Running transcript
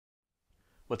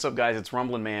What's up, guys? It's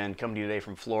Rumblin' Man coming to you today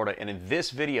from Florida, and in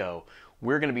this video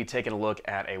we're going to be taking a look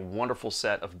at a wonderful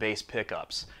set of bass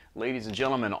pickups. Ladies and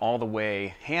gentlemen, all the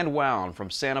way hand wound from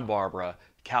Santa Barbara,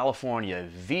 California,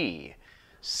 the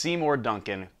Seymour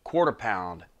Duncan quarter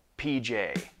pound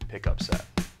PJ pickup set.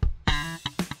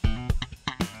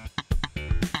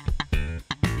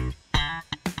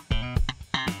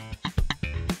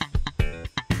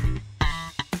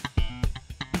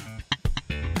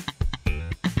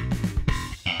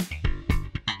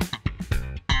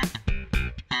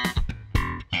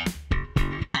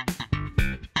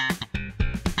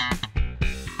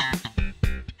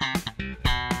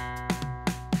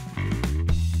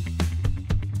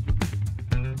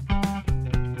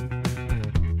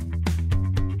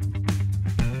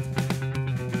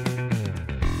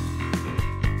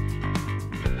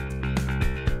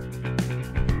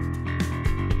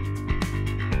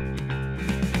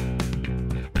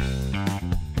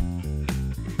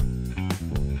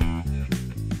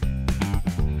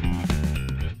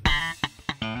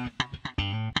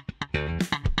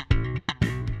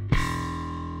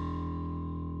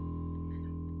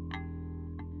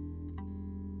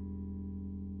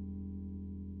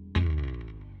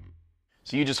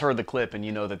 So you just heard the clip and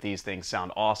you know that these things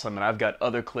sound awesome, and I've got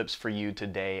other clips for you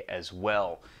today as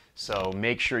well. So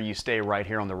make sure you stay right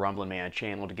here on the Rumblin' Man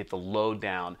channel to get the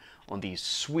lowdown on these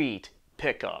sweet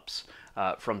pickups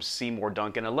from Seymour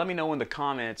Duncan. And let me know in the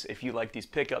comments if you like these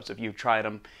pickups, if you've tried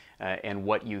them, and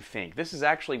what you think. This is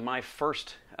actually my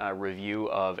first review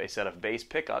of a set of bass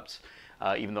pickups.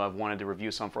 Even though I've wanted to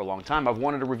review some for a long time, I've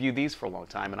wanted to review these for a long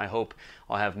time, and I hope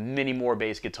I'll have many more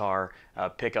bass guitar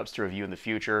pickups to review in the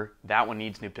future. That one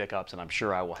needs new pickups, and I'm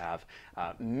sure I will have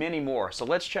many more. So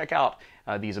let's check out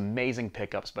these amazing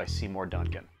pickups by Seymour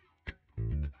Duncan.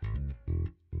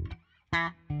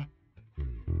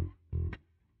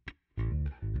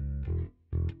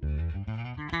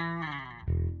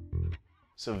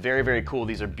 So very, very cool.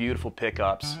 These are beautiful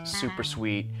pickups, super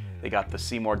sweet. They got the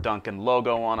Seymour Duncan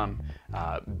logo on them.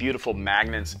 Beautiful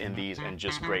magnets in these, and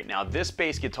just great. Now this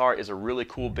bass guitar is a really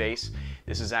cool bass.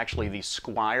 This is actually the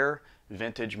Squire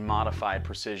Vintage Modified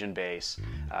Precision Bass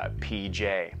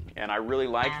PJ. And I really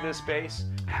like this bass.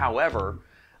 However,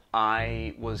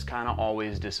 I was kind of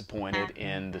always disappointed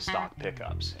in the stock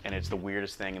pickups, and it's the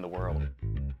weirdest thing in the world.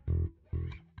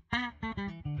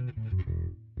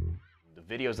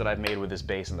 Videos that I've made with this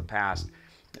bass in the past,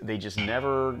 I just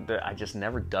never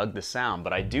dug the sound,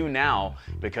 but I do now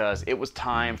because it was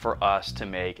time for us to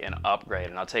make an upgrade.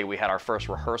 And I'll tell you, we had our first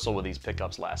rehearsal with these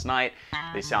pickups last night.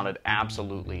 They sounded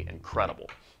absolutely incredible.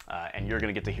 And you're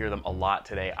going to get to hear them a lot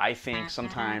today. I think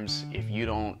sometimes if you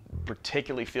don't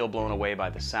particularly feel blown away by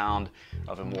the sound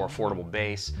of a more affordable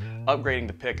bass, upgrading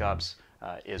the pickups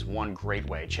is one great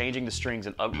way. Changing the strings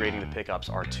and upgrading the pickups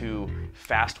are two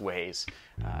fast ways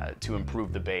to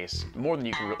improve the bass, more than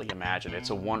you can really imagine. It's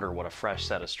a wonder what a fresh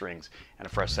set of strings and a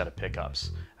fresh set of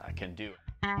pickups can do.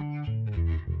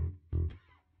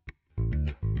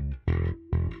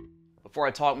 Before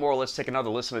I talk more, let's take another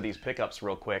listen to these pickups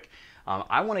real quick.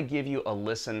 I want to give you a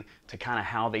listen to kind of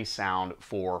how they sound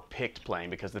for picked playing,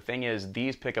 because the thing is,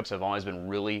 these pickups have always been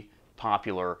really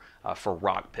popular for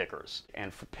rock pickers.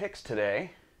 And for picks today,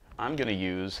 I'm going to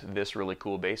use this really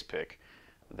cool bass pick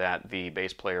that the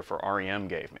bass player for REM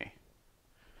gave me.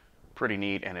 Pretty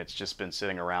neat, and it's just been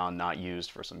sitting around not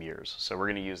used for some years. So we're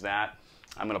going to use that.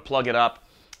 I'm going to plug it up,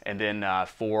 and then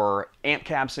for amp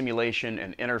cab simulation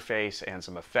and interface and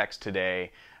some effects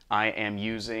today, I am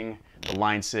using the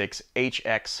Line 6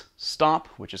 HX Stomp,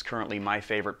 which is currently my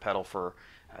favorite pedal for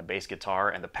bass guitar,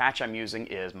 and the patch I'm using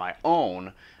is my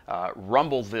own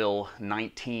Rumbleville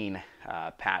 19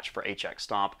 patch for HX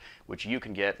Stomp, which you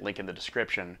can get, link in the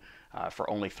description, for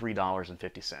only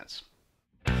 $3.50.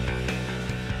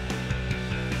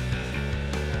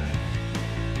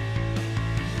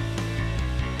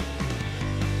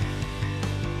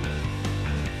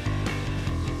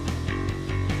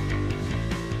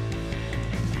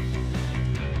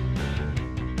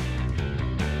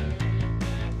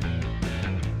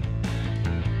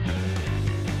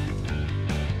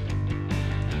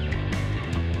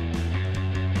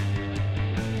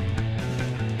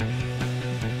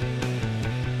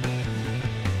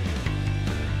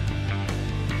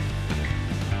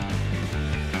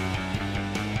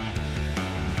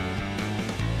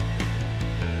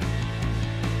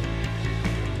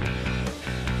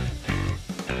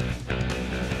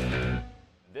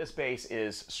 This bass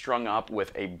is strung up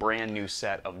with a brand new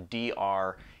set of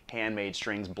DR handmade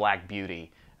strings, Black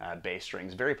Beauty, bass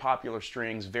strings. Very popular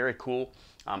strings, very cool.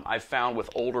 I've found with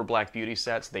older Black Beauty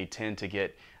sets, they tend to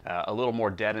get a little more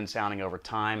deadened sounding over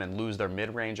time and lose their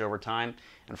mid-range over time.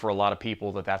 And for a lot of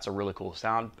people, that's a really cool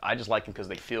sound. I just like them because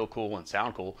they feel cool and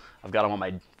sound cool. I've got them on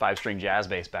my 5-string jazz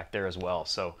bass back there as well.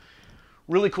 So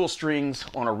really cool strings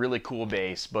on a really cool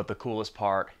bass, but the coolest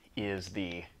part is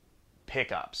the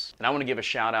pickups. And I want to give a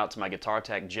shout out to my guitar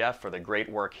tech Jeff for the great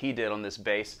work he did on this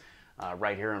bass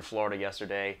right here in Florida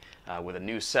yesterday with a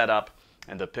new setup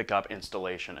and the pickup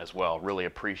installation as well. Really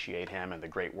appreciate him and the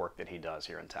great work that he does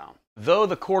here in town. Though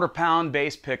the quarter-pound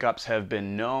bass pickups have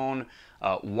been known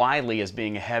widely as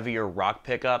being heavier rock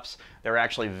pickups, they're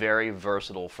actually very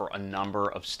versatile for a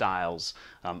number of styles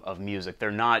of music.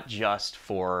 They're not just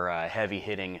for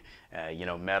heavy-hitting,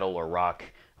 metal or rock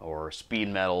or speed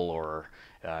metal or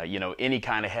any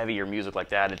kind of heavier music like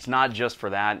that. It's not just for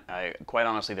that. Quite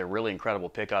honestly, they're really incredible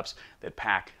pickups that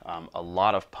pack a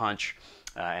lot of punch.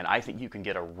 And I think you can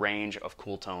get a range of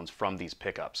cool tones from these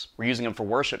pickups. We're using them for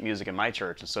worship music in my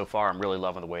church, and so far I'm really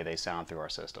loving the way they sound through our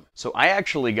system. So I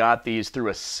actually got these through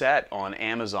a set on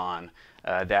Amazon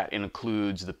that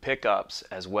includes the pickups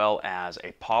as well as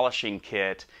a polishing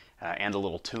kit and a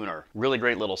little tuner. Really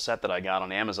great little set that I got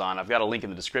on Amazon. I've got a link in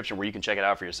the description where you can check it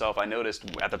out for yourself. I noticed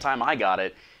at the time I got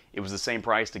it, it was the same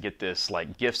price to get this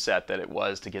like gift set that it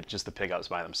was to get just the pickups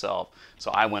by themselves. So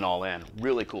I went all in.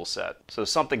 Really cool set. So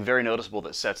something very noticeable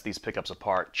that sets these pickups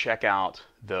apart, check out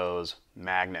those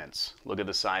magnets. Look at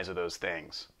the size of those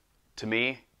things. To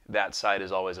me, that sight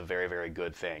is always a very, very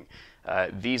good thing.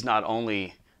 These not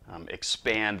only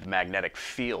expand the magnetic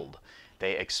field,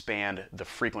 they expand the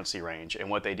frequency range, and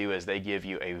what they do is they give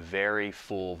you a very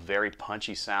full, very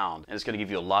punchy sound, and it's going to give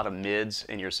you a lot of mids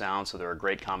in your sound, so they're a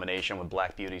great combination with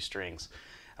Black Beauty strings,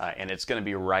 and it's going to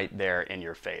be right there in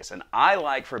your face. And I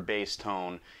like for bass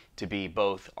tone to be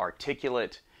both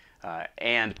articulate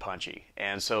and punchy,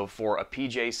 and so for a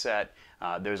PJ set,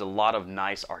 there's a lot of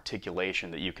nice articulation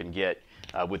that you can get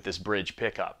with this bridge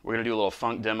pickup. We're going to do a little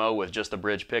funk demo with just the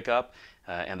bridge pickup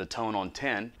and the tone on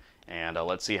 10. And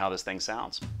let's see how this thing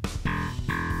sounds.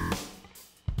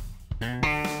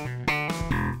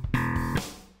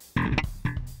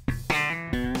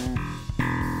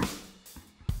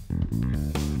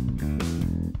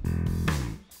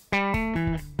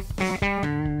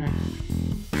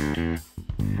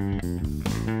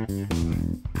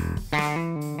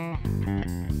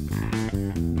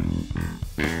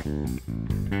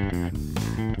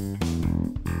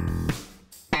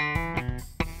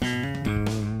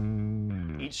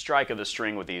 Each strike of the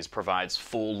string with these provides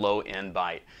full low end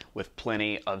bite with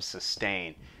plenty of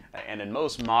sustain. And in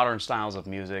most modern styles of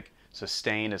music,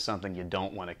 sustain is something you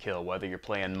don't want to kill. Whether you're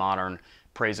playing modern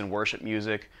praise and worship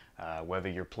music, whether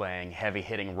you're playing heavy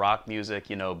hitting rock music,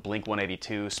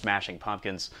 Blink-182, Smashing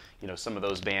Pumpkins, some of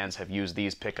those bands have used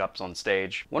these pickups on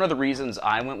stage. One of the reasons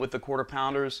I went with the quarter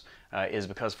pounders is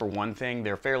because, for one thing,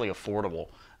 they're fairly affordable.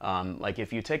 Like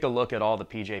if you take a look at all the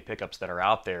PJ pickups that are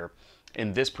out there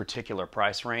in this particular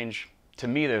price range, to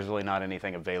me there's really not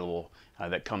anything available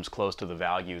that comes close to the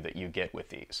value that you get with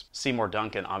these. Seymour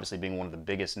Duncan obviously being one of the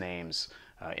biggest names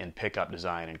in pickup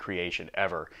design and creation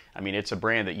ever. I mean, it's a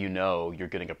brand that you're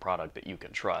getting a product that you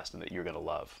can trust and that you're going to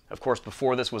love. Of course,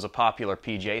 before this was a popular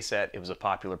PJ set, it was a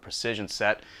popular precision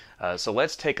set. So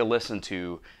let's take a listen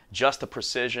to just the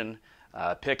precision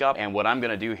pickup. And what I'm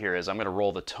going to do here is I'm going to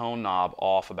roll the tone knob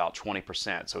off about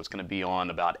 20%. So it's going to be on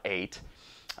about 8.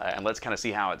 And let's kind of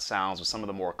see how it sounds with some of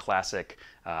the more classic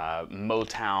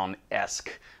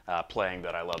Motown-esque playing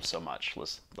that I love so much.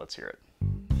 Let's hear it.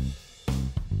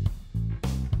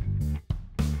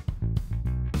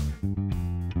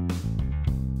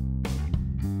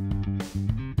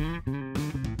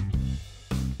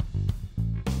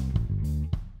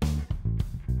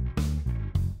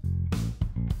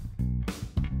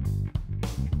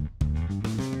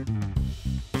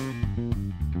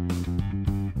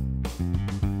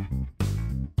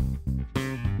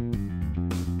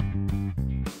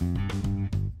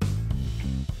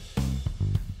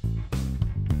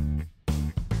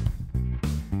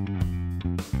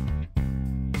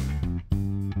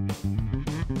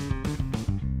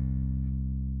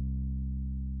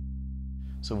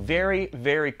 So very,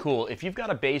 very cool. If you've got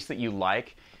a bass that you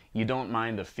like, you don't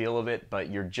mind the feel of it, but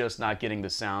you're just not getting the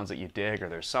sounds that you dig, or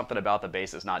there's something about the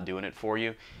bass that's not doing it for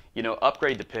you,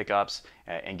 upgrade the pickups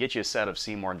and get you a set of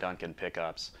Seymour Duncan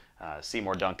pickups.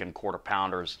 Seymour Duncan quarter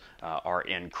pounders are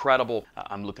incredible.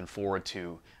 I'm looking forward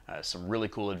to some really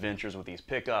cool adventures with these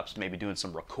pickups, maybe doing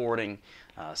some recording,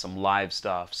 some live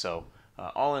stuff. So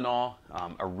all in all,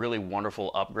 a really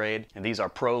wonderful upgrade. And these are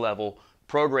pro level,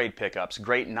 Pro-grade pickups,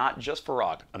 great not just for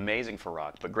rock, amazing for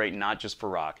rock, but great not just for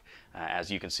rock. As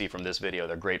you can see from this video,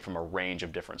 they're great from a range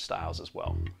of different styles as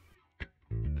well.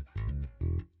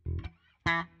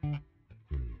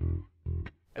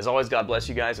 As always, God bless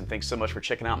you guys, and thanks so much for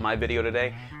checking out my video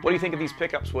today. What do you think of these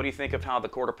pickups? What do you think of how the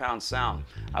quarter pounds sound?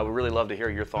 I would really love to hear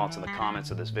your thoughts in the comments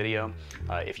of this video.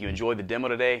 If you enjoyed the demo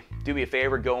today, do me a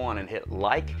favor, go on and hit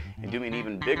like, and do me an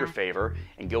even bigger favor,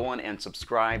 and go on and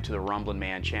subscribe to the Rumblin'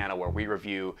 Man channel, where we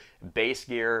review bass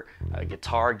gear,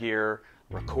 guitar gear,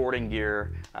 recording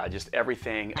gear, just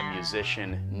everything a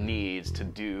musician needs to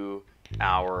do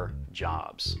our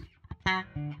jobs.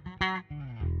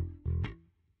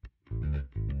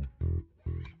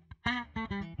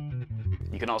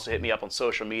 You can also hit me up on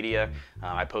social media.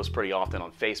 I post pretty often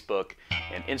on Facebook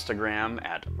and Instagram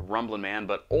at Rumblin' Man,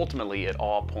 but ultimately it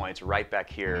all points right back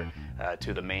here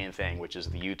to the main thing, which is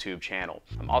the YouTube channel.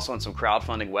 I'm also on some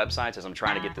crowdfunding websites as I'm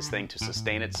trying to get this thing to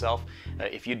sustain itself.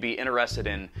 If you'd be interested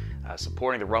in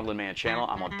supporting the Rumblin' Man channel,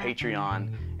 I'm on Patreon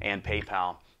and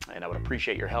PayPal, and I would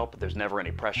appreciate your help, but there's never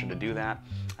any pressure to do that,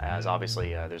 as obviously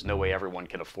there's no way everyone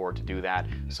can afford to do that.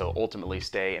 So ultimately,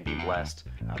 stay and be blessed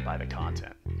by the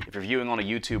content. If you're viewing on a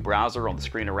YouTube browser, on the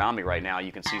screen around me right now,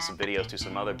 you can see some videos to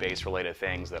some other bass-related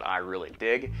things that I really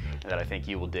dig and that I think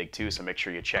you will dig too, so make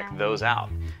sure you check those out.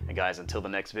 And guys, until the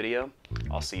next video,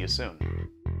 I'll see you soon.